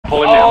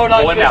Pull him now.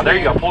 Pull him now. There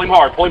you go. Pull him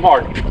hard. Pull him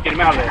hard. Get him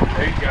out of there.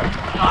 There you go.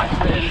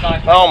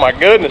 Nice. Oh my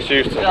goodness,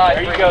 Houston.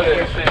 There you go.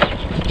 There.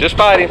 Just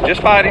fight him. Just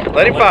fight him.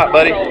 Let him fight,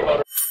 buddy.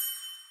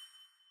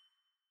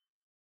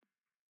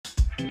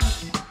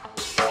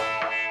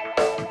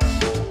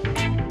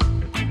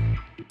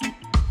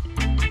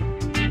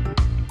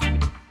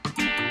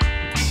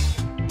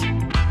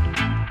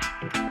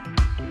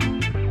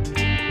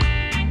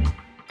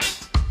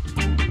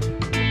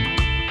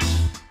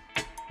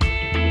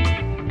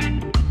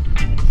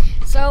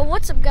 So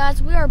what's up,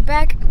 guys? We are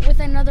back with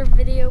another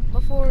video.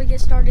 Before we get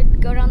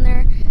started, go down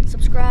there,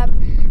 subscribe,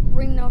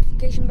 ring the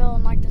notification bell,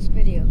 and like this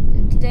video.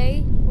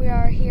 Today we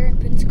are here in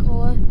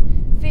Pensacola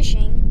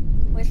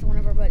fishing with one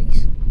of our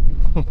buddies.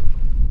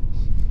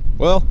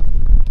 Well,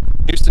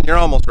 Houston, you're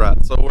almost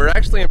right. So we're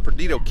actually in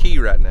Perdido Key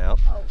right now,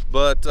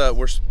 but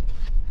well, here's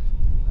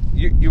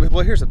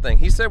the thing.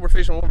 He said we're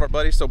fishing with one of our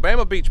buddies. So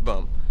Bama Beach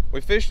Bum.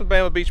 We fished with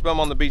Bama Beach Bum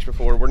on the beach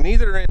before. We're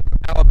neither in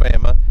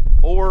Alabama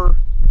or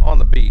on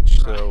the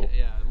beach, so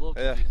yeah, a little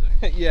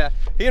confusing. Yeah,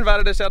 he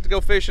invited us out to go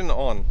fishing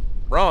on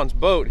Ron's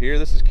boat here.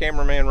 This is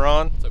cameraman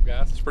Ron. What's up,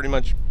 guys? It's pretty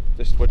much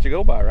just what you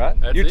go by, right?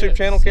 That's YouTube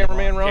channel,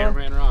 cameraman Ron.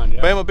 Cameraman Ron,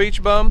 yeah. Bama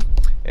Beach Bum,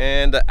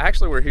 and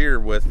actually we're here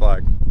with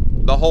like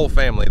the whole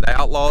family, the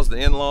outlaws, the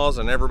in-laws,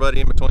 and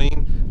everybody in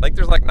between. I think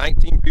there's like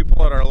 19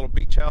 people at our little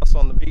beach house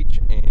on the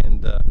beach,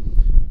 and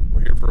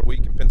we're here for a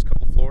week in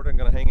Pensacola, Florida, and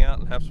gonna hang out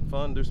and have some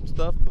fun, do some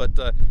stuff. But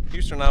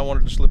Houston and I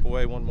wanted to slip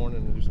away one morning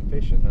and do some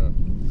fishing, huh?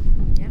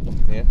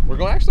 Yeah,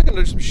 we're actually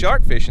gonna do some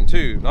shark fishing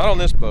too. Not on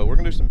this boat. We're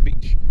gonna do some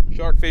beach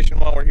shark fishing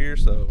while we're here.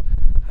 So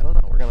I don't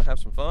know. We're gonna have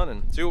some fun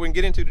and see what we can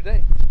get into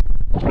today.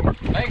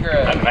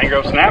 Mangrove. That's a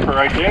mangrove snapper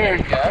right there.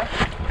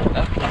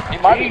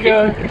 There you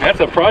go. That's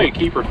probably a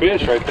keeper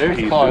fish right there.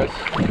 He's close.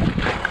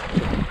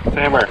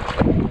 Sammer.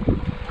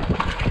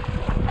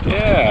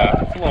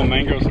 Yeah, it's a little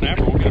mangrove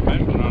snapper. We'll get a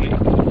measurement on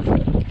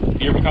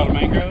it. You ever caught a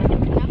mangrove?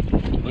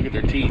 Yeah. Look at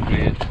their teeth,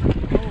 man.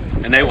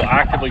 And they will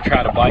actively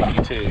try to bite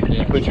you too.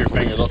 You put your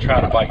finger, they'll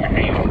try to bite your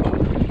hand.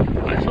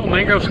 Nice little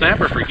mangrove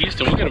snapper for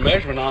Houston. We'll get a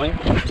measurement on him.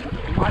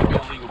 He might be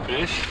a legal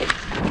fish.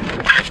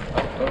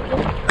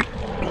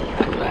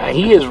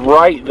 He is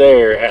right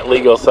there at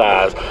legal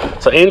size.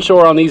 So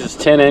inshore on these is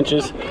 10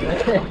 inches,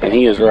 and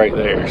he is right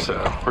there. So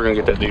we're gonna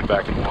get that dude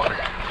back in the water.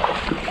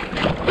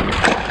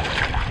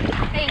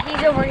 Hey,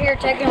 he's over here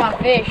taking my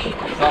fish.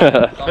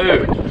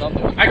 Who?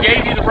 I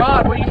gave you the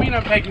rod. What do you mean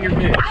I'm taking your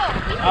fish?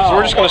 So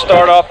we're just going to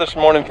start off this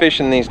morning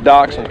fishing these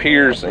docks and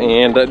piers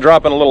and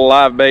dropping a little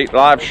live bait,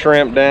 live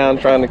shrimp down,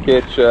 trying to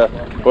catch,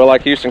 well,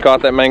 like Houston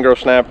caught that mangrove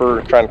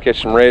snapper, trying to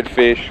catch some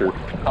redfish or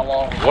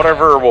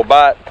whatever will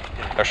bite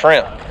a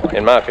shrimp,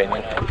 in my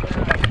opinion.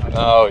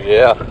 Oh,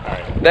 yeah.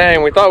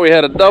 Dang, we thought we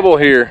had a double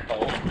here.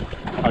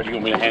 Are you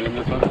going to me to hand him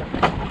this one?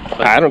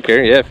 I don't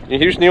care, yeah.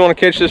 Houston, you want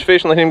to catch this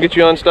fish and let him get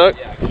you unstuck?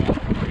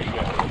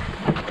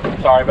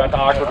 Sorry about the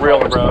awkward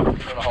reeler, bro.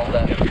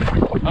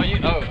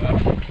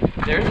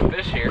 There's a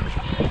fish here.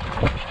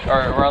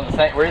 Or we're on the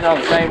same. We're either on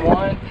the same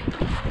one.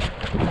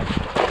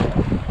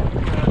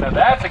 Now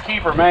that's a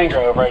keeper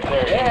mangrove right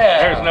there. Yeah.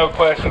 There's no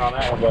question on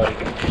that one, buddy.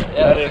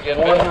 Yeah, that is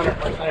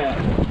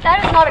 100%.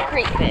 That is not a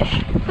creek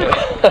fish.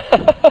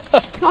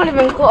 Not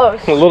even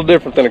close. A little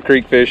different than a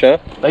creek fish, huh?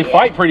 They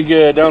fight pretty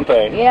good, don't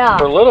they? Yeah.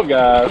 For little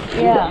guys.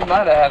 Yeah. You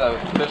might have had a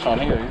fish on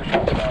here.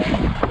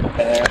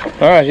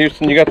 All right,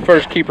 Houston, you got the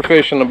first keeper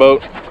fish in the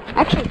boat.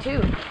 Actually,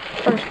 two.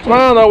 First two.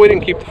 Well, no, we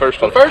didn't keep the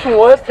first one. The first one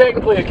was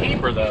technically a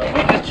keeper, though.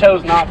 We just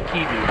chose not to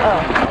keep him.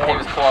 Oh. He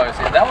was close.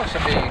 Yeah, that one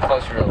should be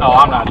closer to. Oh,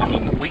 I'm not. I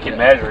mean, we can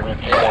measure him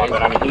if you want,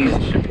 but I mean,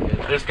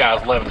 this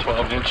guy's 11,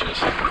 12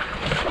 inches.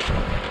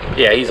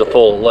 Yeah, he's a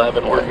full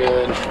 11. We're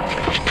good.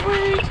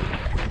 Sweet.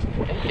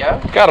 There you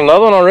go. Got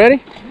another one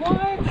already?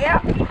 What?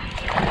 Yeah.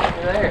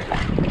 There.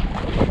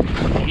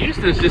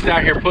 Houston's just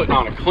out here putting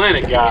on a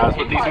clinic, guys,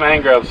 with these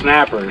mangrove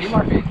snappers. He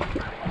might be.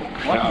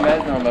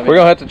 We're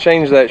gonna have to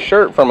change that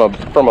shirt from a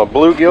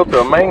bluegill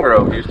to a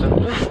mangrove,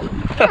 Houston.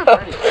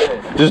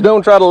 Just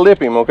don't try to lip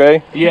him,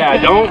 okay?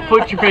 Yeah, don't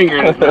put your finger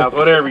in his mouth.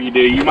 Whatever you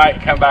do, you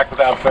might come back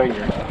without a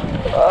finger.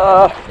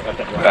 I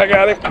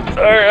got him. I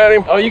got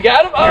him. Oh, you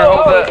got him?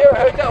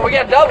 Oh, we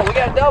got double. We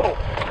got double.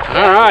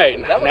 All right,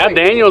 now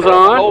Daniel's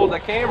on. Hold the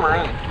camera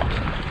and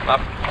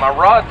my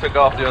rod took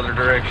off the other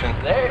direction.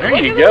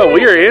 There you go.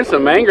 We are in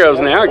some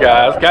mangroves now,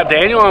 guys. Got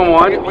Daniel on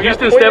one.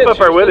 Houston, step up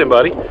there with him,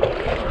 buddy.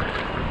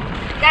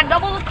 Got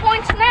double the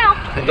points now.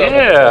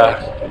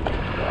 Yeah.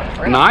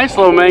 Nice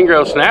little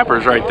mangrove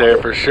snappers right there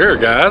for sure,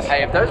 guys.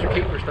 Hey, if those are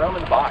keepers, throw them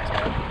in the box,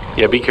 man.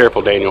 Yeah, be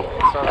careful, Daniel.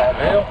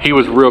 He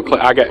was real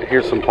close.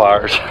 Here's some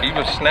pliers. He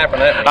was snapping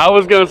at me. I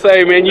was gonna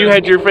say, man, you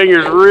had your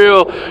fingers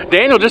real.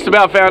 Daniel just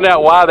about found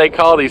out why they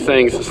call these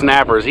things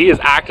snappers. He is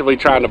actively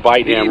trying to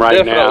bite him right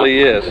now. He definitely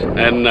is.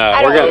 And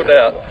we're gonna, no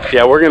doubt.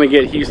 Yeah, we're gonna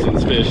get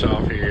Houston's fish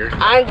off here.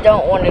 I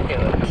don't want to do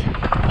it.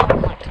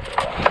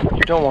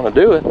 You don't want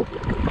to do it.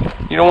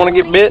 You don't want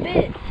to get bit.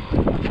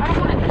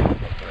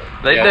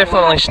 They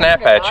definitely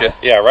snap at you.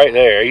 Yeah, right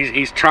there.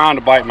 He's trying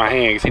to bite my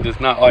hands. He does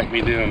not like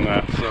me doing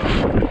that. So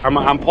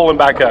I'm pulling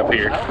back up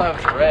here. I don't know if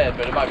it's red,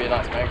 but it might be a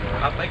nice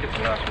mangrove. I think it's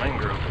a nice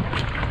mangrove.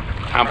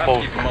 I'm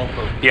pulling.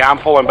 Yeah, I'm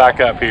pulling back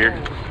up here.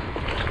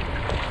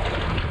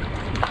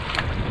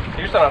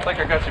 Houston, I think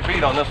I got you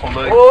beat on this one,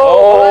 buddy.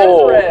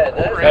 Whoa,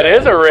 that's red. That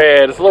is a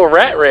red. It's a little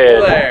rat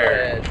red.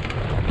 There.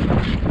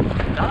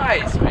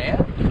 Nice, man.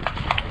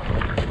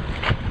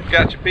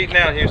 Got you beat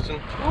now, Houston.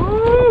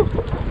 Woo.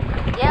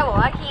 Yeah, well,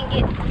 I can't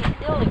get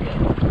still to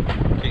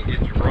go. Can't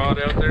get your rod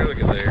out there. Look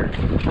at there.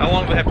 How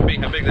long does it have to be?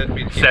 How big does that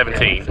be?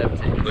 17.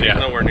 17. But Yeah.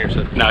 he's nowhere near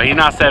 17. No, he's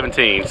not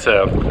 17.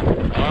 So,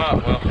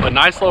 Ah, well. but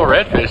nice little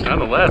redfish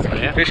nonetheless,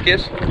 man. Fish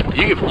kiss?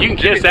 You can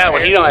kiss that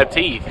one. He don't have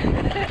teeth.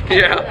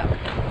 Yeah.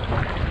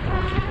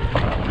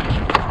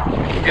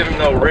 Give him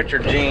no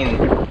Richard Gene.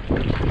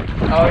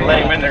 Oh,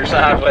 Lay him in there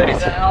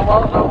sideways. I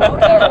love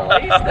that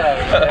release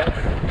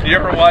though. You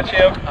ever watch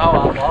him? Oh,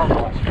 I love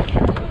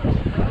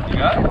watching. You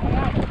got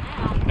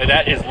it? And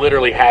that is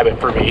literally habit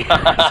for me.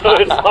 So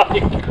it's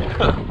like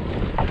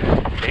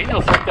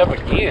Daniel's hooked up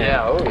again.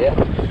 Yeah, oh yeah.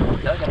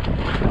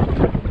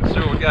 So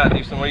what we got,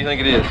 Houston? What do you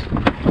think it is?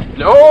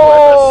 No,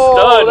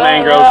 Stud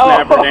mangrove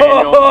snapper,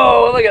 Daniel.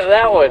 Oh, look at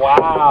that one.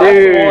 Wow,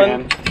 dude.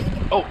 man.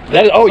 Oh,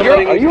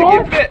 Are you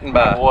on? get bitten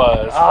by.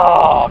 Was.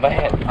 Oh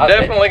man.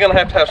 Definitely gonna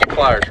have to have some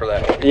pliers for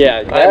that one.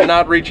 Yeah. I'm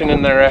not reaching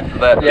in there after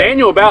that.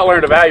 Daniel about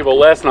learned a valuable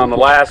lesson on the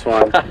last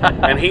one,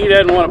 and he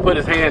doesn't want to put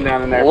his hand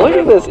down in there. Look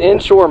at this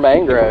inshore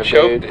mangrove,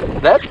 Choked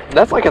dude.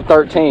 That's like a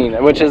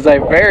 13, which is a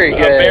very good.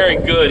 Very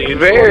good inshore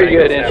Very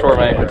good mangrove inshore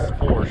snapper,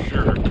 for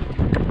sure.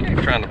 He's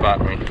trying to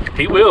bite me.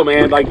 He will,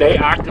 man. Like they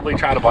actively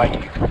try to bite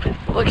you.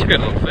 Look at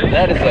little fish.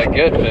 That is a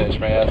good fish,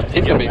 man.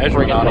 He's gonna be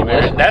Measuring on freaking him.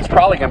 delicious. That's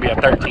probably gonna be a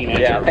 13 incher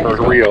Yeah, I think for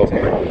so. real.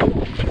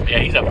 Yeah,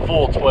 he's a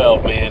full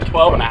 12, man.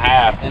 12 and a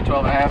half. And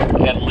 12 and a half.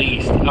 At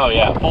least. Oh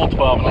yeah, full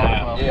 12 and a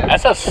half. Yeah.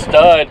 That's a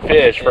stud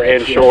fish for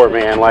inshore,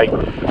 man. Like,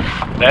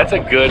 that's a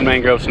good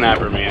mangrove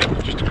snapper, man.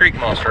 Just a creek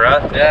monster,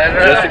 right?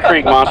 Yeah, Just a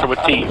creek monster with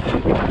teeth.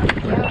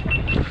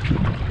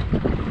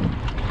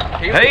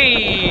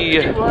 Hey!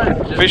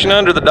 Fishing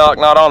under the dock,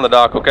 not on the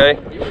dock, okay?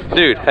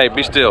 Dude, hey,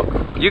 be still.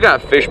 You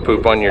got fish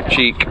poop on your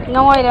cheek.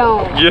 No, I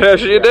don't.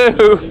 Yes, you do.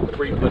 No,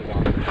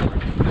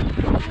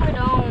 I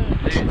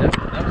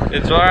don't.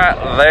 It's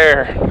right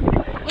there.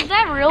 Was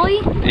that really?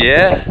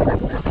 Yeah.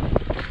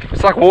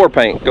 It's like war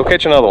paint. Go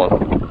catch another one.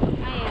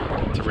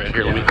 I am. It's a red.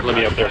 Here, let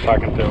me up there so I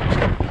can film.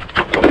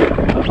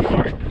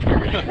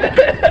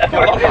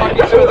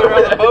 They're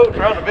on the boat,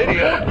 they're on the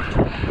video.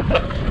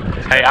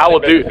 Hey, I'll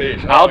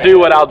do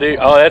what I'll do.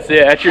 Oh, that's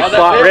it. That's your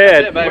slot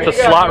red. It's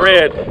a slot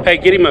red. Hey,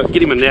 get him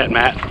a net,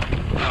 Matt.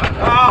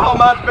 Oh,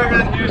 mine's bigger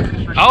than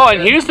Houston's. Oh,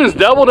 and Houston's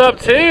doubled up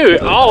too,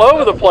 all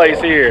over the place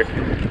here.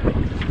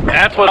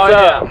 That's what's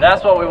up. Yeah,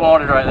 that's what we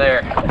wanted right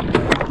there.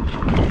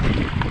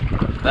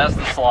 That's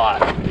the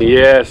slot.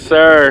 Yes,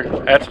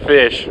 sir. That's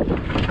fish. Up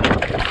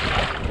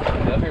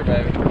here,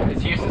 baby.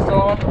 Is Houston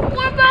still on?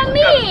 What about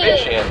me?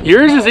 Fish in.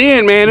 Yours is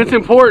in, man. It's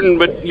important,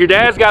 but your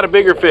dad's got a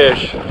bigger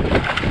fish.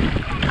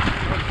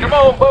 Come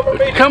on, Bubba,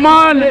 beat it. Come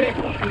on.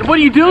 What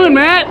are you doing,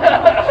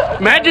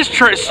 Matt? Matt just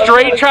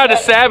straight tried to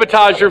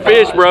sabotage your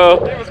fish,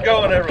 bro. It was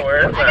going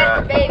everywhere. It's I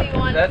got the alright. baby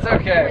one. That's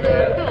okay,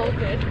 man. Oh,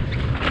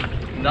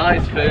 good.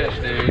 Nice fish,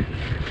 dude.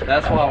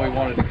 That's why we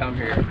wanted to come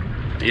here.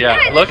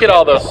 Yeah, look at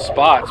all those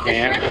spots, The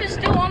man. shrimp is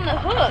still on the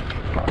hook.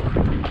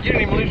 You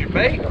didn't even lose your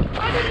bait.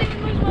 I didn't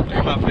even lose my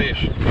Here's bait. my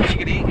fish. You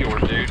could eat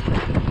yours, dude.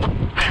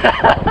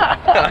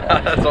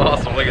 That's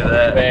awesome. Look at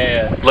that.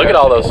 Man. Look at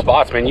all those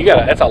spots, man.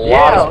 That's a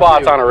lot of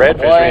spots on a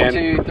redfish,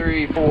 man. 1, 2,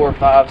 3, 4,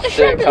 5,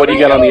 6. What do you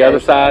got on the other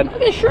side?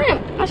 Look at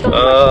shrimp. I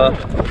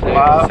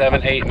still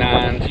 7, 8,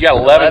 9. You got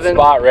 11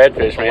 spot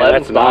redfish, man. 11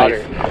 That's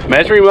nice. spotter.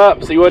 Measure him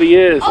up, see what he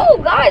is. Oh,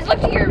 guys,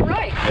 look to your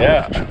right.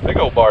 Yeah. Big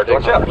old barge.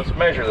 Watch out. Let's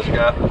measure this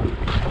guy.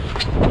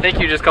 I think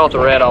you just caught the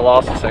red I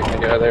lost a second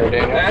ago there,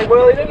 Daniel.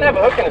 Well, he didn't have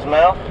a hook in his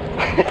mouth.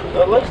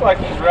 So it looks like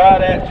he's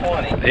right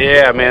at 20.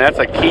 Yeah, man, that's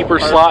a keeper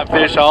slot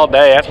fish all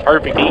day. That's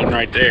perfect eating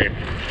right there.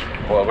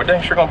 Well, we're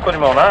dang sure gonna put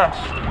him on ice.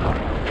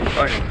 If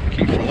I can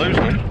keep from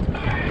losing him.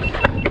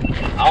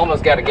 I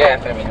almost got a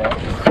gaff in me now.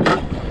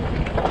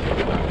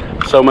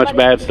 So much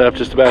bad stuff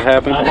just about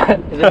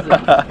happened.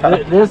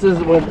 This is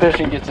when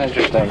fishing gets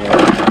interesting.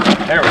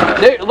 There we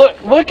go.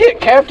 Dude, look at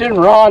Captain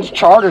Ron's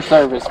charter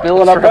service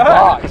filling up the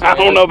box. I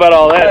don't know about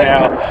all that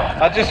now.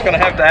 I'm just gonna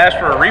have to ask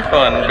for a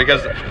refund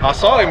because I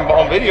saw him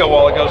on video a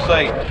while ago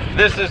say,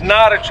 "This is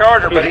not a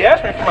charter," but he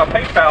asked me for my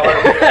PayPal.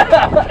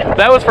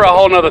 That was for a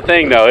whole nother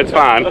thing, though. It's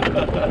fine.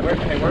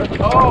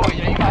 Oh,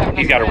 yeah, you might have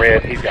He's got a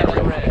red. He's got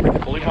a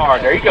red. Pull him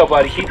hard. There you go,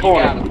 buddy. Keep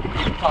pulling.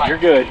 You're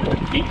good.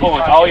 Keep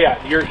pulling. Oh yeah.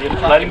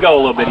 Let him go a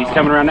little bit. He's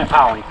coming around that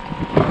piling.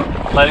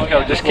 Let him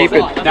go. Just keep it.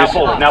 Now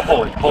pull it. Now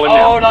pull it. Pull him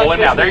now. Pull him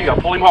now. There you go.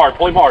 Pull him hard.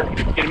 Pull him hard.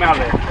 Get him out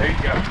of there. There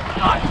you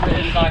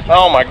go.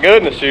 Oh my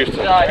goodness, Houston.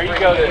 There you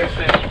go.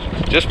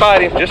 Just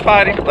fight him. Just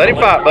fight him. Let him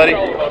fight, buddy.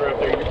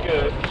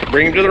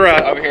 Bring him to the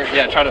right. Over here.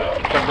 Yeah, try to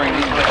bring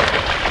these back.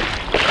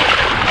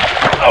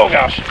 Oh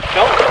gosh.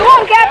 Come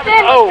on, Captain.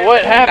 Oh,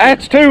 what happened?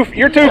 That's two.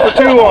 You're 2 for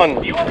 2 on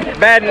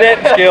bad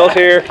netting skills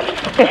here.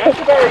 That's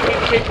better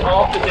get kicked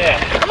off the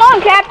net. Come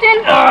on, Captain.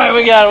 All right,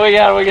 we got him.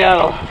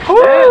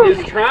 Dad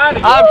is trying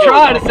to I'm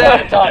trying to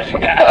sabotage you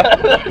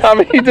guys. I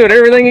mean, he's doing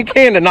everything he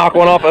can to knock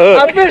one off a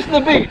hook. I fished the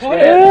beach,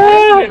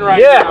 man.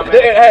 Yeah,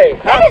 Hey,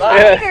 That is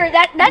bigger.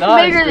 That's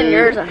Nice, bigger than dude.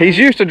 yours. He's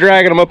used to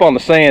dragging them up on the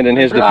sand in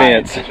his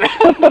defense.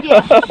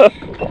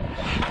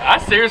 I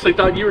seriously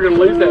thought you were going to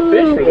lose that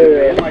fish for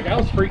them, man. Like, I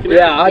was freaking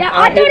out.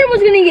 I thought it was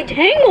gonna get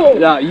tangled.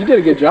 No, you did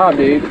a good job,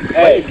 dude.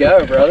 Way to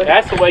go, brother.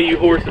 That's the way you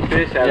horse a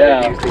fish out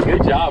of it, Houston.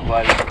 Good job,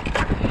 buddy.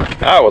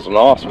 That was an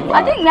awesome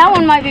I fight. think that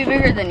one might be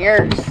bigger than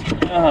yours.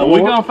 We're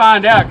going to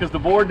find out because the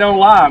board don't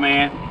lie,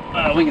 man.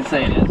 We can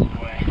say it is.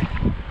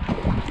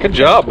 Good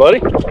job, buddy.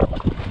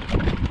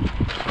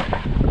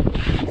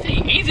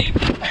 Easy.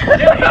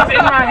 It's in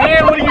my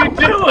hand. What are you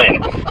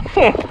doing?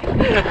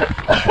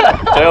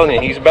 Telling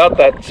you, he's about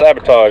that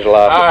sabotage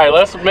life. All right,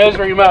 let's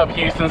measure him up,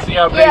 Houston. See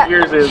how big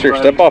yours is. Sure,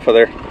 buddy. step off of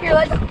there. Here,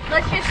 let's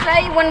just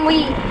say when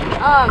we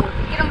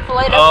get them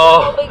filleted up,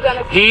 Oh, they'll be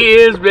gonna. he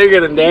is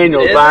bigger than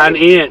Daniel's by an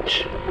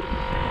inch.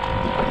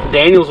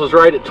 Daniel's was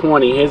right at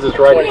 20. His is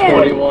right at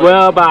 20.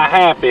 Well, by a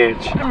half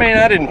inch. I mean,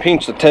 I didn't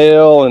pinch the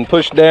tail and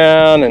push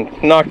down and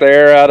knock the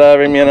air out of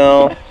him, you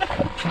know.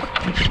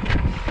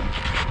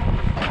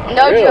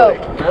 No joke.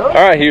 All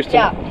right, Houston.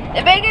 Yeah,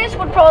 the biggest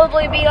would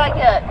probably be like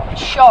a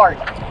shark.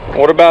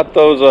 What about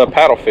those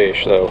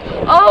paddlefish, though?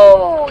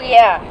 Oh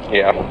yeah,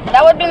 Yeah.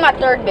 that would be my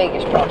third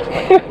biggest probably.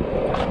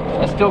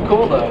 That's still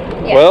cool, though.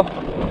 Yeah. Well,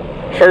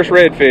 first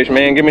redfish,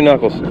 man. Give me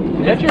knuckles.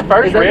 That's your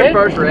first Is that red? your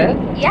first red?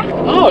 Yeah.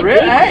 Oh, good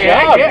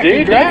job,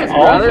 dude. That's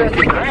brother. awesome.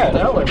 Congrats.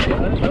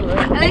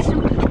 At least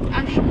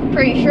I'm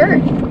pretty sure.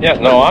 Yeah,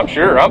 no, I'm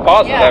sure. I'm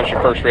positive Yeah. that was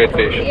your first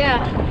redfish.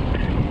 Yeah.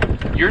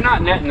 You're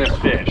not netting this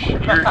fish.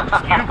 You've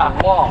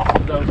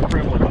lost those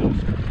privileges.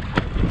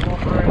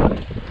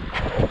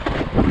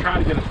 I'm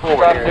trying to get us forward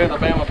Trying to here. do the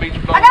Bama Beach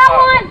I got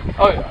one.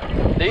 Oh,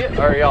 do you?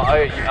 Or y'all?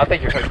 I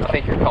think you're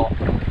called.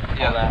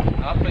 Yeah,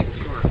 I think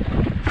you were.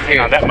 Hang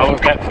on,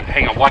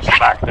 hang on, watch the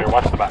back there.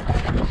 Watch the back.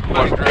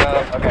 Buddy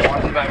drive. Okay,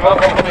 watch the back.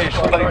 Bubba fish,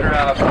 buddy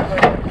drive.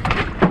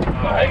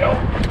 There you go.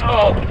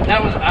 Oh,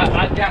 that was,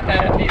 I got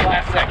that at the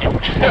last second.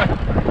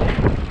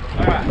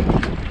 Alright.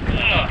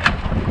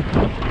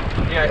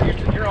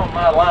 Yeah, you're on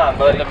my line,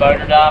 buddy. The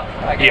motor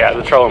dive. Yeah,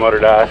 the trolling motor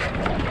died.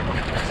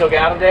 Still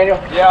got him, Daniel?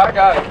 Yeah, I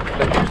got it.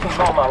 But Houston's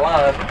on my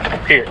line.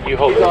 Here, you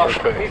hold He's it. off. real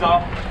quick. He's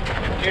off.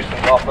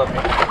 Houston's off of me.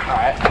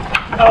 Alright.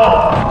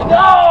 Oh,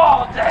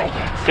 No, dang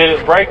it. did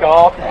it break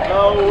off?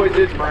 No, it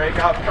didn't break.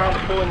 I was trying to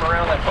pull him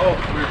around that pole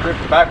because we were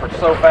drifting backwards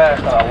so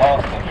fast that I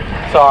lost him.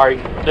 Sorry,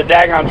 the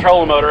daggone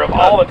trolling motor of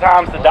all the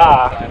times to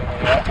die.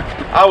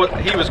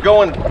 He was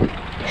going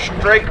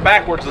straight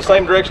backwards the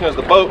same direction as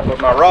the boat, but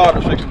my rod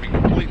was fixing to be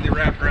completely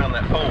wrapped around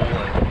that pole.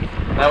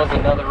 And That was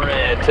another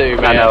red, too,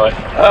 man. I know it.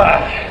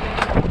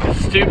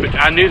 Stupid.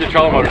 I knew the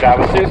trolling motor died.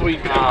 But as soon as we,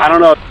 I don't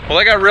know. well,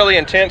 they got really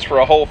intense for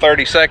a whole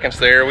 30 seconds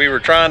there. We were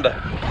trying to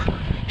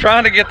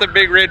get the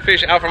big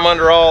redfish out from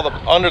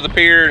under the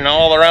pier and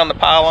all around the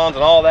pylons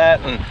and all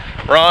that. And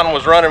Ron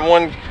was running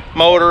one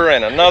motor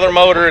and another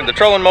motor, and the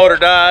trolling motor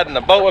died, and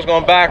the boat was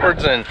going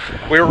backwards, and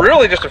we were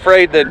really just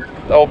afraid that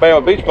the old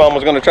Bama Beach Bum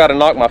was going to try to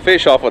knock my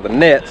fish off with a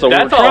net. So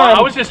That's all.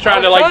 I was just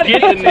trying to like get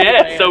the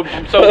net so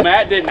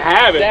Matt didn't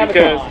have it,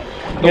 because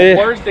the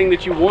worst thing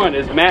that you want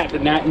is Matt to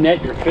not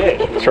net your fish.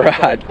 That's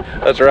right.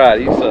 That's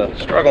right. He's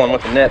struggling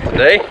with the net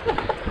today,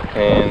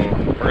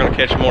 and we're going to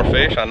catch more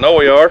fish. I know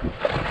we are,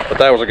 but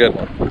that was a good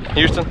one.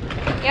 Houston?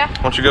 Yeah.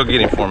 Why don't you go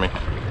get him for me?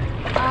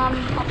 I'll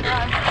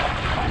try.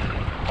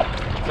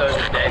 So is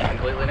it dead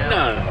completely now?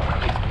 No.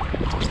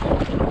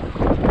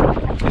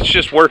 It's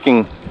just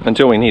working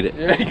until we need it.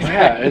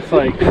 Yeah, it's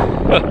like.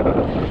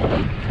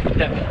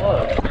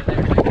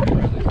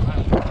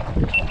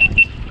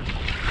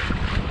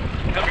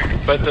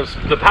 But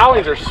the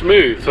pilings are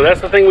smooth, so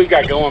that's the thing we've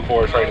got going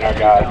for us right now,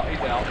 guys.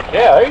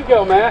 Yeah, there you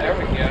go, Matt. There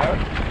we go.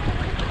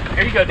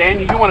 Here you go,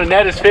 Daniel. You want to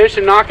net his fish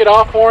and knock it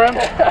off for him?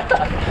 You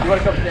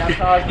want to come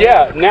down?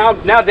 Yeah. Now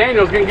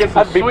Daniel's gonna get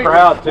some. I'd be sweet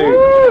proud too.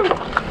 Woo!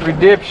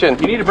 Redemption.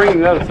 You need to bring him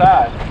to the other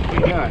side.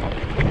 What are you doing?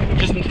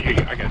 Just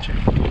here, I got you.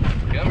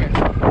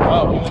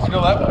 Oh, let's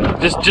go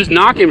that way. Just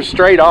knock him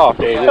straight off,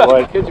 Daniel.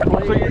 Like, So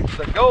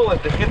the goal is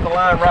to hit the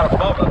line right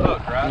above the hook,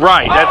 right?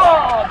 right. That's.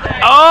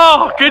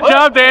 Oh, good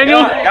job,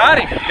 Daniel. Got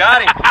him.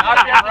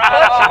 Knocked him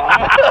right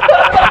off.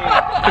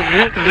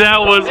 That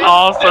was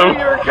awesome.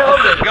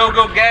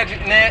 Go gadget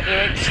net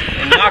and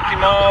knocked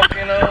him off,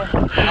 you know.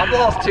 I've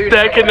lost two.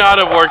 That could not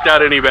have worked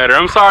out any better.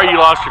 I'm sorry you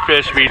lost your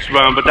fish, Beach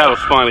Bum, but that was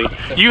funny.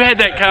 You had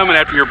that coming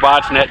after your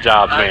botched net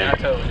jobs, I man.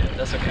 totally did.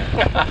 That's okay.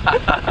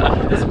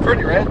 This is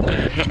pretty red,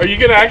 though. Are you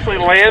gonna actually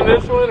land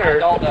this one, or?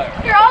 Don't know.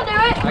 Here, I'll do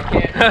it. I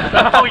can't.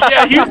 Oh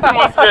yeah, Houston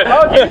wants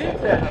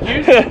to.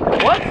 Houston,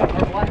 what?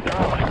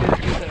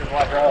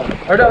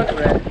 Or no, it's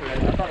red.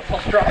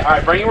 All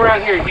right, bring him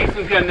around here.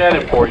 Houston's gonna net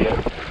him for you.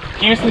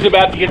 Houston's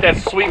about to get that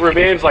sweet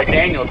revenge like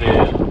Daniel did.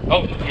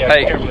 Oh, yeah,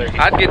 Hey, be careful there.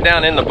 I'd get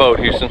down in the boat,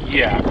 Houston.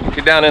 Yeah.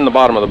 Get down in the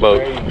bottom of the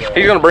boat.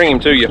 He's gonna bring him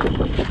to you.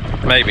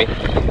 Maybe.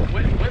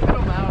 Whip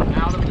them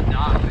out of the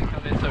dock. They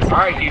come in so All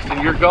right,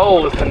 Houston, your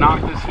goal is to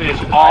knock this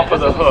fish off of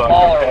the hook.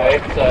 Smaller Okay?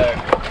 one, so.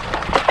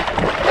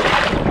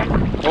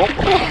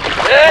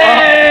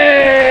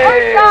 Hey!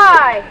 First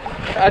guy.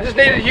 I just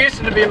needed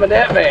Houston to be my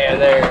net man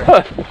there.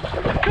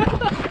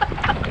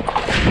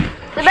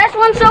 The best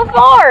one so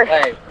far.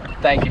 Hey,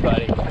 thank you,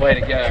 buddy. Way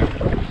to go.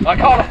 I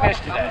caught a fish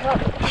today.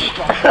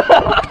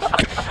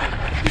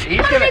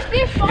 He's gonna,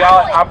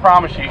 y'all, I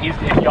promise you,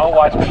 if y'all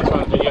watch me on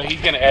the video,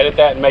 he's gonna edit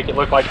that and make it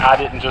look like I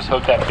didn't just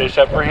hook that fish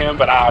up for him,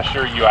 but I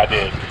assure you I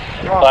did.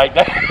 Like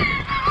that.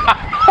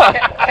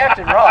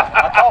 Captain Rock,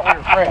 I thought we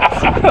were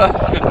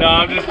friends. No,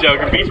 I'm just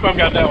joking. Beach Bum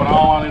got that one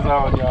all on his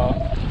own,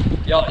 y'all.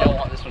 Y'all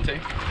want this one too?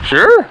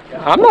 Sure.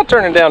 I'm not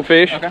turning down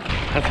fish. Okay.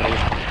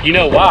 You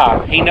know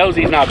why? He knows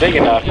he's not big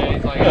enough.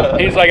 Yeah,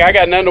 He's like, I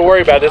got nothing to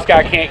worry about. This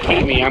guy can't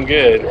keep me. I'm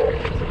good.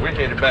 We're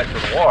headed back to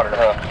the water,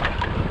 huh?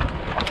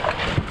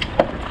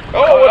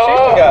 Oh, what's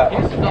Houston got?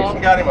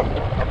 Houston got him a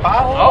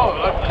pile? Oh,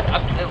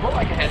 it looked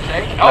like a head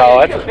shake. No, Oh,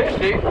 that's a fish,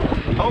 dude.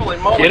 Holy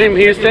moly. Get him,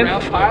 Houston.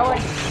 Round piling?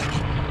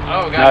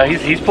 Oh, No, God.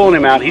 he's pulling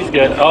him out. He's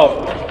good.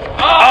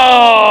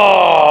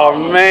 Oh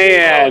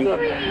man.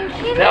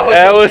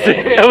 That was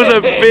a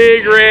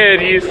big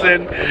red,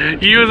 Houston.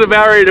 You was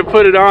about ready to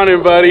put it on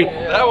him, buddy.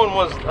 That one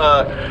was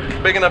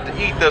big enough to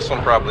eat this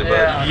one probably,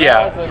 bud.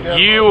 Yeah,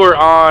 you were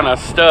on a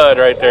stud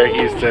right there,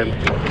 Houston.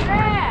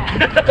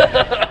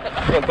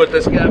 I'm gonna put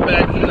this guy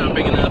back. He's not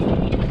big enough.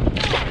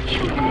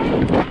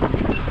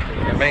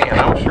 Yeah, man,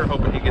 I was sure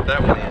hoping he'd get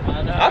that one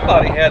in. I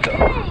thought he had the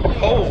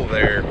hole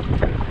there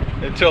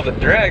until the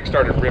drag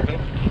started ripping.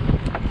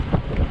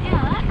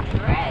 Yeah, that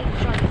drag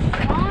started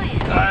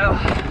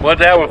flying. What'd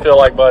that one feel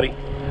like, buddy?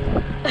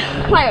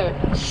 Like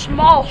a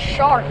small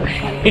shark.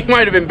 He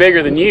might have been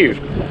bigger than you.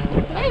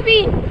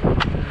 Maybe.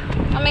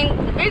 I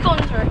mean, the big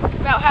ones are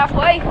about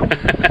halfway.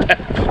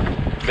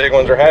 Big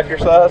ones are half your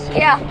size?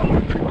 Yeah. Can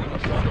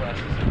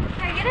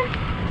I get it?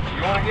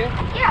 You want to get?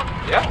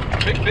 Yeah. Yeah,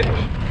 big fish.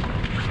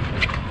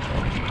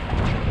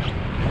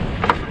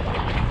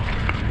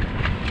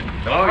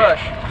 Don't rush.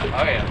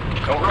 Oh,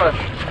 yeah. Don't rush.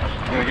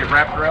 You're gonna get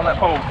wrapped around that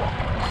pole.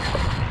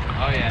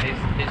 Oh, yeah.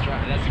 He's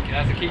trying.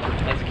 That's a keeper.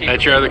 That's a keeper.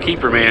 That's your other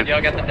keeper, man.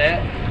 Y'all got the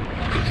net?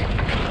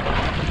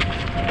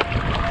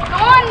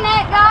 Come on,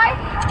 net guy.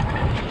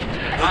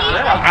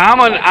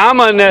 I'm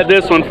gonna net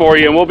this one for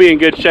you, and we'll be in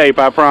good shape.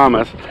 I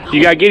promise.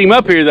 You gotta get him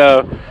up here,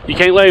 though. You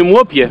can't let him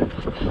whoop you.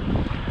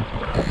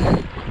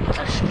 It's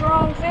a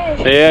strong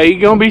fish. Yeah,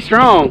 he's gonna be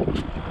strong.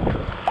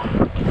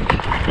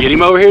 Get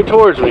him over here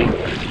towards me.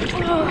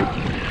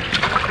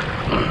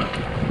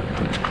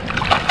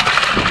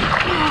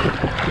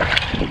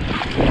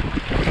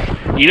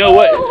 You know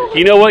what?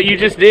 You know what you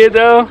just did,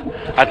 though?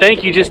 I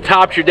think you just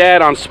topped your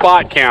dad on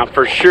spot count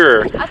for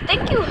sure. I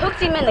think you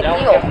hooked him in the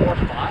gill.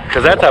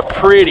 Because that's a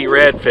pretty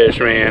redfish,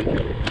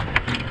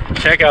 man.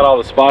 Check out all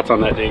the spots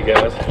on that dude,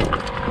 guys.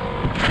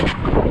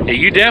 Yeah,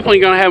 you definitely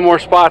gonna have more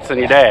spots than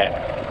your dad.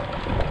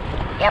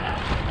 Yep.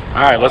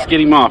 All right, let's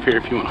get him off here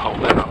if you want to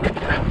hold that on.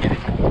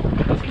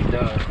 He's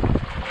done.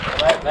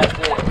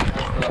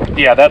 That's it.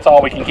 Yeah, that's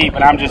all we can keep.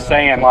 And I'm just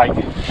saying, like,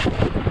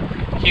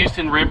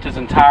 Houston ripped his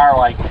entire,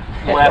 like,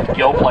 left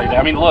gill plate.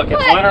 I mean, look,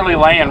 it's literally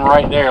laying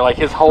right there, like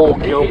his whole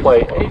gill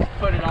plate. He's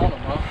put it on him,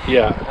 huh?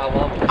 Yeah. I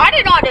love it. I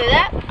did not do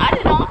that. I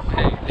did not.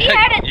 He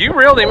had it. You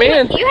reeled him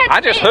in. You had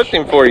I just fish. hooked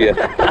him for you.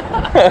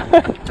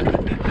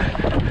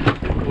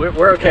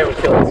 We're okay with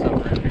killing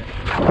something.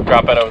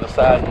 Drop that over the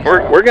side.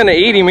 We're gonna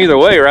eat him either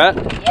way, right?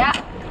 Yeah.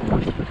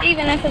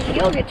 Even if his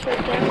gill gets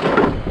ripped in.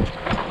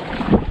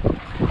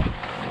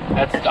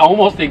 That's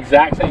almost the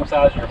exact same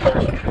size as your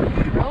first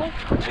one. Really?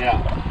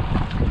 Yeah.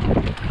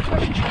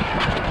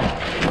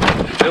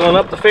 Filling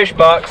up the fish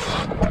box.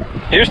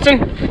 Houston,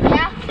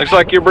 Yeah. looks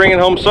like you're bringing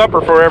home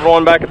supper for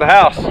everyone back at the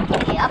house.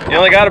 Yep. You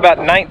only got about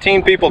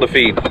 19 people to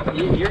feed.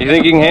 You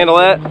think you can handle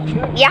that?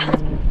 Yeah.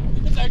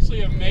 It's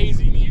actually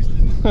amazing,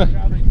 Houston. There they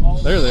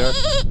are. There they are.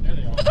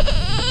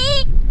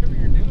 Whatever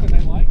you're doing, I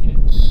like it.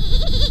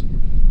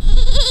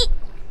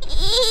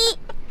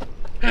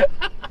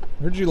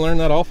 Where'd you learn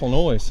that awful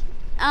noise?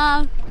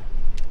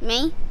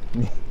 Me?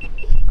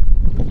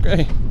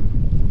 Okay.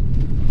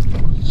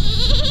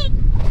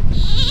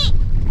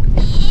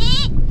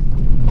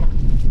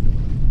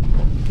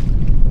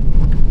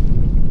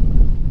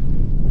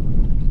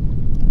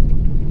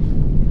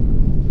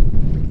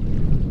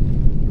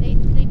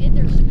 They did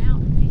their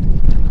snout.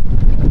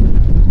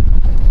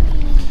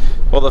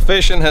 Well, the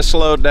fishing has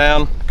slowed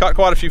down. Caught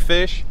quite a few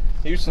fish.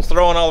 Houston's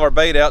throwing all of our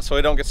bait out so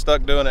we don't get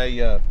stuck doing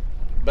a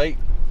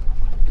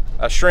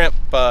shrimp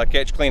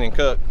catch, clean, and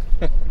cook.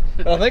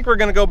 I think we're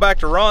gonna go back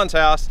to Ron's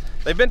house.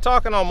 They've been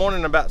talking all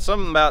morning about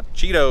something about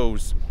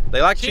Cheetos.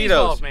 They like Cheese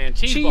Cheetos. balls, man.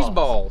 Cheese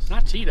balls.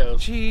 Not Cheetos.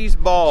 Cheese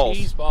balls.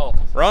 Cheese balls.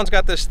 Ron's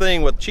got this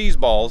thing with cheese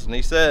balls, and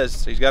he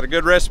says he's got a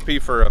good recipe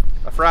for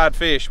a fried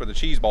fish with a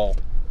cheese ball.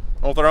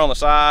 I don't know if they're on the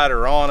side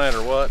or on it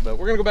or what, but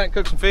we're gonna go back and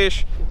cook some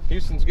fish.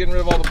 Houston's getting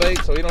rid of all the bait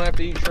so he don't have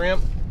to eat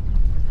shrimp.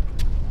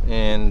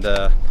 and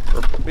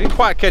we didn't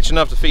quite catch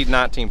enough to feed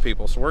 19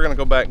 people. So we're gonna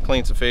go back and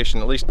clean some fish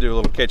and at least do a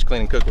little catch,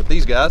 clean, and cook with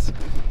these guys,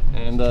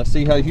 and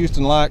see how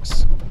Houston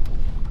likes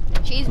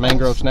Cheese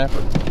mangrove balls.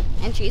 snapper.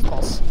 And cheese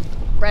balls.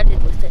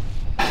 Breaded with it.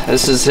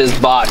 This is his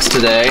box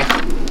today.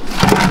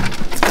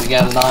 We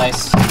got a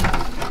nice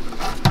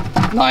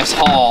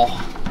haul.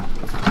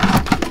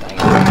 Dang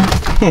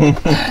it.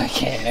 I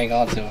can't hang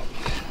on to it.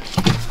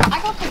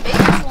 I got the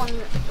biggest one,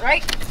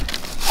 right?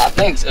 I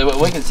think so.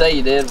 We can say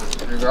you did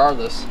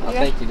regardless. I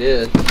think you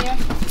did. Yeah.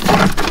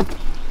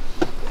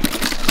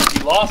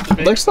 You lost the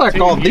big Looks like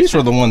two, all these Houston.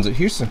 were the ones that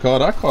Houston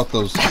caught. I caught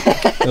those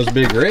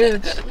big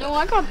reds. No,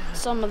 I got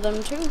some of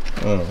them too.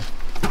 Oh.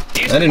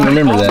 Houston I didn't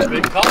remember that.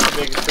 Caught the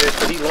biggest fish,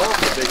 but he lost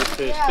the biggest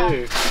fish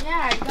too.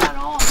 Yeah, I got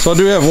all. So I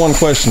do have one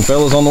question,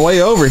 fellas. On the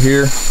way over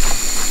here,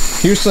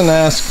 Houston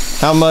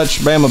asked how much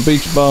Bama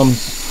Beach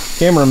Bum's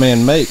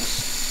cameraman makes.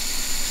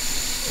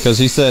 Because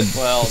he said,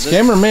 Well, it's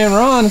cameraman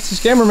Ron, it's his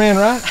cameraman,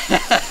 right?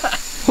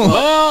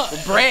 Well,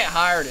 Brant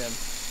hired him.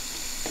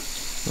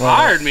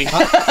 hired me.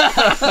 How's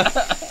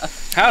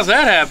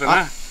that happen?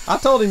 I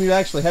told him you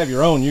actually have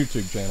your own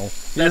YouTube channel.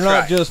 You're That's not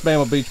right. just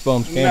Bama Beach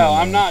Bum's cameraman. No,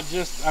 I'm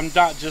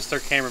not just their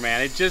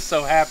cameraman. It just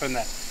so happened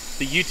that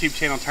the YouTube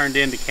channel turned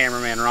into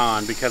Cameraman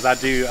Ron because I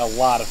do a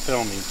lot of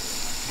filming,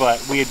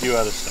 but we do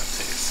other stuff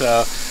too.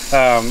 So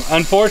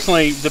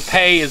unfortunately, the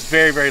pay is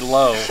very, very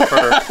low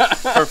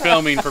for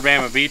filming for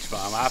Bama Beach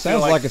Bum. I feel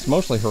Sounds like it's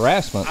mostly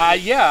harassment.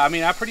 yeah, I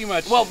mean, I pretty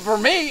much. Well, for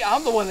me,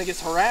 I'm the one that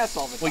gets harassed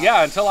all the time. Well,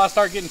 yeah, until I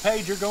start getting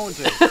paid, you're going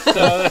to.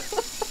 So,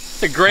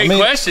 it's a great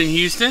question,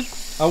 Houston.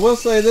 I will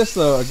say this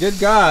though, a good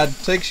guide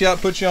takes you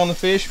out, puts you on the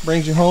fish,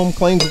 brings you home,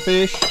 cleans the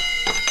fish.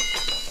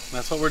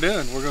 That's what we're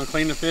doing. We're going to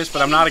clean the fish,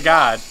 but I'm not a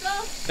guide.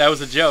 That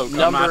was a joke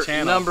on my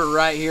channel. Number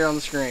right here on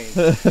the screen.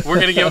 We're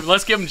gonna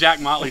let's give him Jack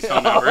Motley's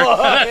phone number.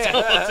 That's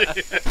what we'll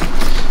do.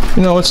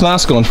 You know, it's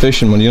nice going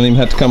fishing when you don't even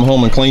have to come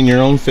home and clean your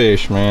own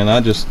fish, man. I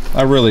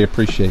really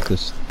appreciate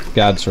this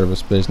guide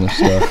service business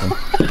stuff.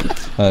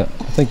 And, I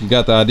think you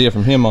got the idea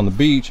from him on the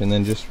beach, and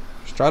then just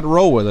try to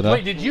roll with it.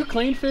 Wait, did you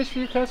clean fish for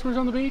your customers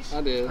on the beach?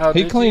 I did. Oh,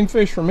 He did cleaned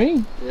fish for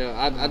me.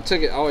 Yeah, I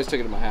took it. I always took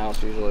it to my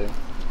house usually.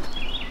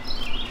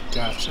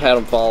 Gotcha. Had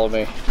them follow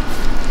me.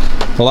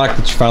 I like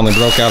that you finally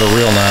broke out a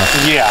real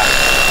knife. Yeah.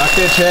 I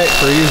catch heck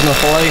for using a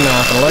fillet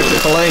knife, an electric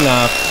fillet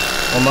knife,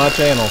 on my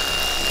channel.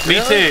 Me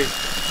too.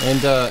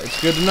 And it's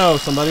good to know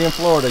somebody in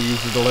Florida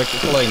uses the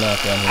electric fillet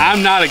knife down here.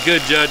 I'm not a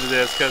good judge of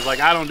this because, like,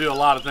 I don't do a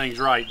lot of things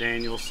right,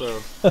 Daniel. So.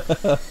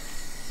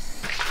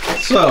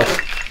 So,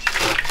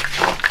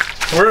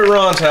 we're at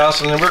Ron's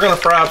house, and then we're gonna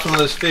fry up some of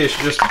this fish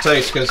just to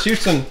taste, because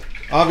Houston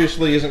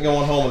obviously isn't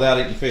going home without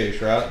eating fish,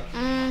 right?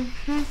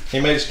 Mm-hmm. He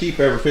made us keep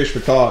every fish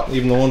we caught,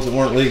 even the ones that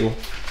weren't legal.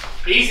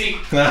 Easy.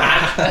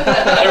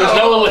 There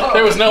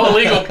was no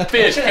illegal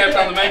fish kept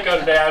on the Mako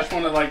today. I just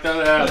wanted to like throw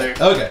that out of there.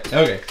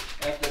 Okay.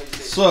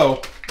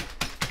 So,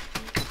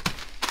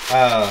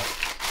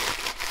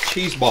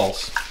 cheese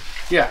balls.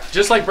 Yeah,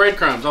 just like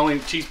breadcrumbs, only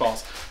cheese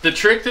balls. The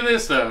trick to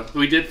this, though,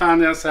 we did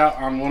find this out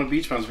on one of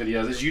Beach Bum's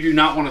videos, is you do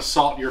not want to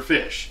salt your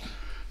fish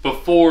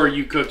before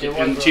you cook it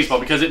in the cheese ball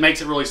because it makes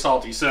it really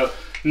salty. So,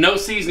 no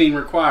seasoning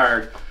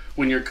required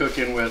when you're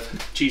cooking with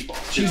cheese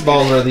balls. Cheese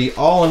balls are the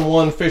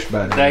all-in-one fish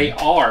batter. They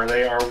are 100%.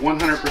 Is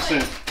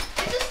this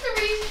the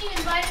reason you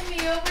invited me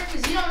over?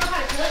 Because you don't know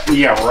how to cook?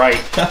 Yeah,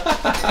 right.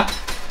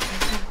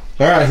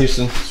 All right,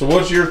 Houston. So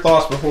what's your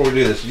thoughts before we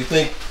do this? You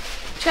think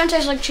It's gonna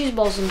taste like cheese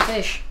balls and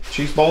fish.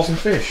 cheese balls and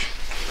fish?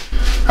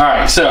 All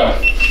right, so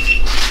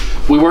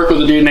we work with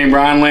a dude named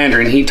Brian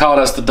Landry, and he taught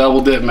us the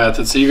double dip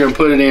method. So you're gonna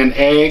put it in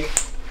egg,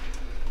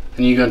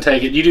 and you're gonna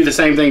take it. You do the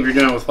same thing if you're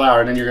doing it with flour,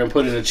 and then you're gonna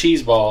put it in the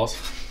cheese balls.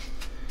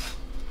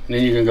 And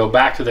then you're gonna go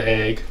back to the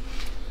egg.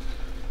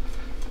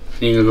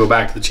 And you're gonna go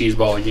back to the cheese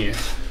ball again.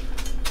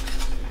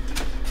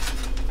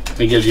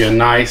 It gives you a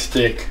nice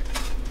thick.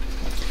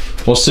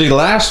 Well, see,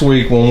 last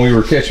week when we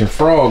were catching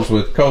frogs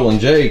with Cole and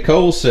Jay,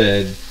 Cole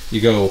said you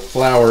go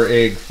flour,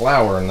 egg,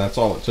 flour, and that's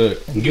all it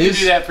took. And You can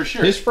do that for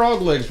sure. His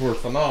frog legs were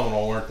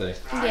phenomenal, weren't they?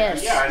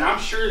 Yes. Yeah, and I'm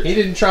sure. He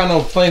didn't try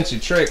no fancy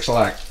tricks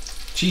like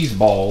cheese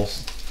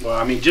balls. Well,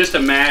 I mean, just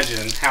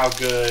imagine how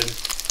good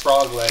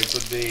frog legs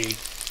would be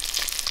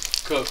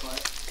cooked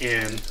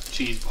in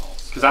cheese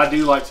balls. Because I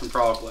do like some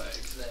frog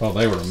legs. Oh,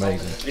 they were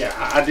amazing. Yeah,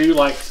 I do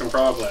like some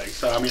frog legs.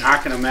 So, I mean, I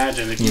can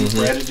imagine if you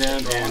breaded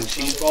them in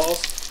cheese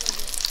balls.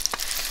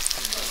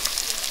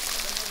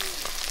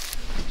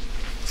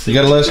 You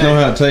gotta let us know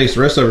how it tastes.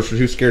 The rest of us were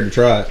too scared to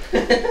try it.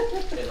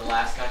 The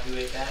last guy who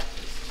ate that.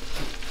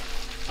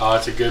 Oh,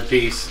 it's a good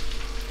piece.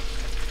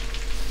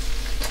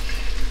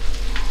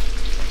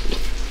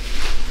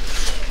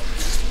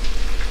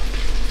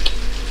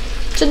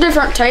 It's a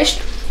different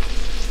taste.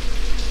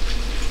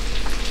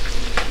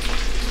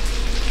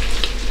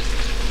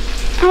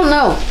 I don't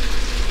know.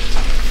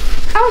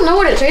 I don't know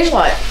what it tastes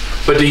like.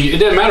 But it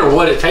doesn't matter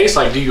what it tastes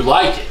like. Do you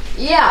like it?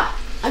 Yeah,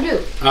 I do.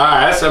 All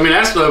right,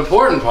 that's the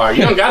important part.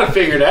 You don't got to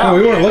figure it out. Oh,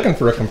 we weren't man. looking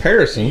for a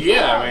comparison.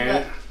 Yeah,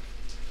 man.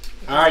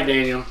 All right,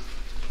 Daniel.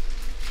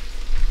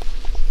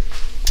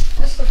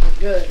 This looks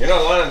good. You're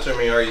not lying to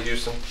me, are you,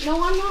 Houston?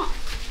 No, I'm not.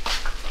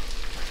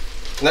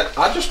 Now,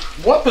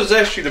 what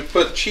possessed you to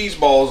put cheese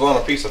balls on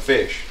a piece of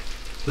fish?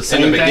 The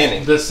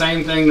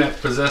same thing that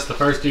possessed the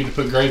first dude to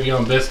put gravy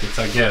on biscuits,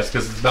 I guess,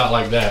 because it's about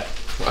like that.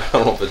 I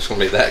don't know if it's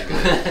gonna be that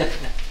good.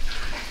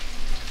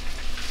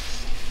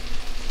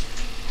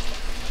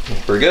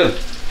 It's pretty good.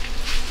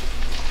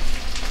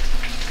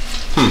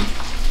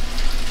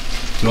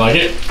 You like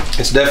it?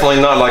 It's definitely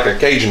not like a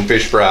Cajun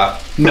fish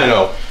fry,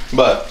 no.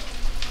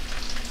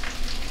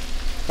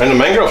 And the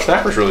mangrove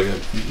snapper's really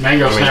good.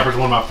 Mangrove snapper's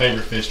one of my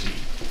favorite fish to eat.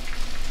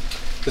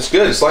 It's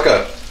good. It's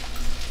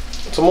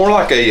more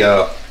like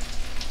a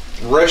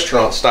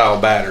restaurant style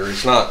batter.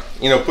 It's not,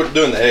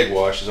 doing the egg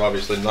wash is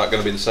obviously not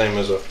going to be the same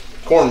as a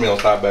cornmeal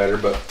type batter,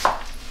 but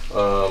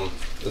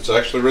it's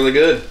actually really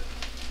good.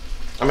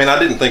 I mean, I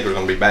didn't think it was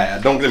going to be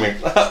bad. Don't get me.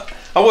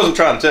 I wasn't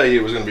trying to tell you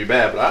it was going to be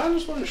bad, but I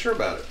just wasn't sure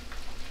about it.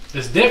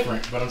 It's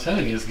different, but I'm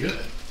telling you, it's good.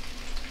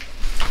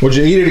 Would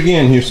you eat it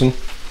again, Houston?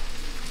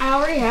 I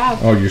already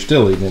have. Oh, you're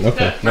still eating it.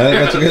 Okay,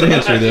 that's a good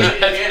answer then.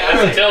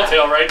 That's a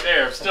telltale right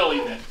there. I'm still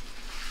eating it.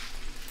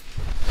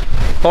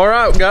 All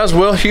right, guys.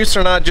 Well, Houston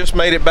and I just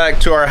made it back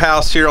to our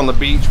house here on the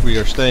beach. We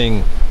are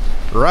staying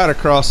right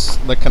across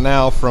the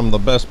canal from the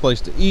best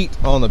place to eat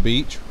on the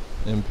beach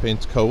in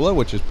Pensacola,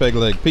 which is Peg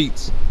Leg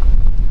Pete's.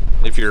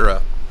 If you're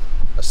a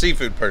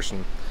seafood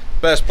person,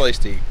 best place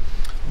to eat.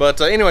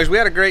 But anyways, we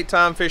had a great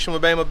time fishing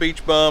with Bama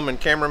Beach Bum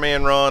and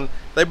cameraman Ron.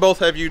 They both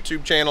have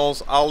YouTube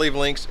channels. I'll leave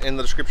links in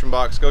the description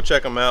box. Go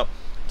check them out.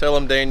 Tell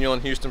them Daniel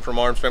and Houston from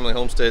Arms Family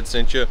Homestead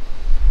sent you.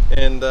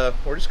 And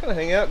we're just gonna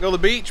hang out, go to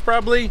the beach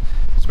probably,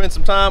 spend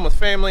some time with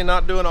family,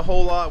 not doing a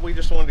whole lot. We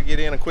just wanted to get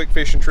in a quick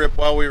fishing trip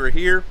while we were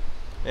here.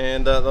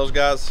 And those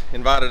guys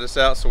invited us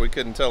out, so we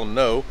couldn't tell them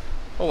no.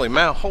 Holy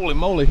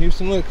moly,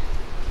 Houston, look.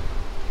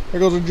 There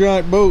goes a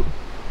giant boat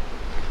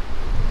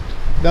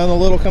down the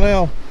little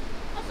canal.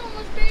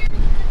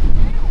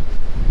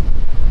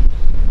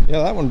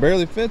 Yeah, that one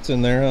barely fits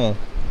in there, huh?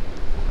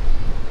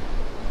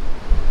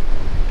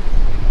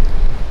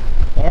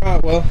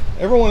 Alright, well,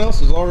 everyone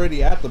else is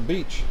already at the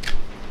beach.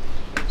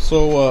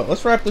 So,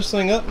 let's wrap this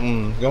thing up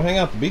and go hang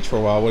out at the beach for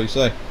a while. What do you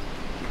say?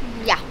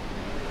 Yeah.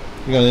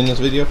 You gonna end this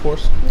video for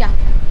us? Yeah.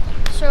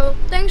 So,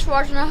 thanks for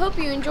watching. I hope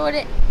you enjoyed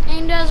it.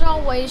 And as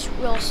always,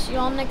 we'll see you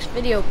on the next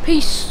video.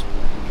 Peace.